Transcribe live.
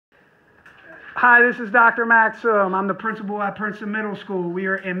Hi, this is Dr. Mackzum. I'm the principal at Princeton Middle School. We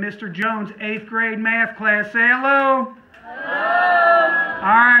are in Mr. Jones' 8th grade math class. Say hello. Hello. All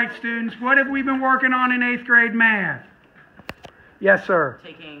right, students. What have we been working on in 8th grade math? Yes, sir.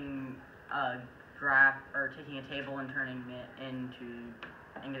 Taking a graph, or taking a table and turning it into,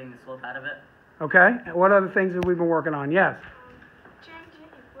 and getting the slope out of it. Okay. What other things have we been working on? Yes. Changing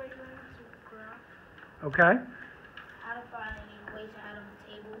equations to graph. Okay. How to find any ways out of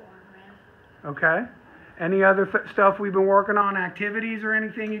a table or a graph. Okay. Any other stuff we've been working on? Activities or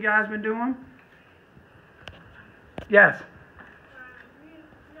anything you guys been doing? Yes. We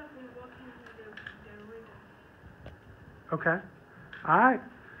have been working with the rhythm. Okay. All right.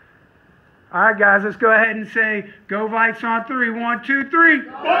 All right, guys. Let's go ahead and say, go Vikes on 3. 1, 2, 3.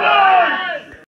 Go Vikes!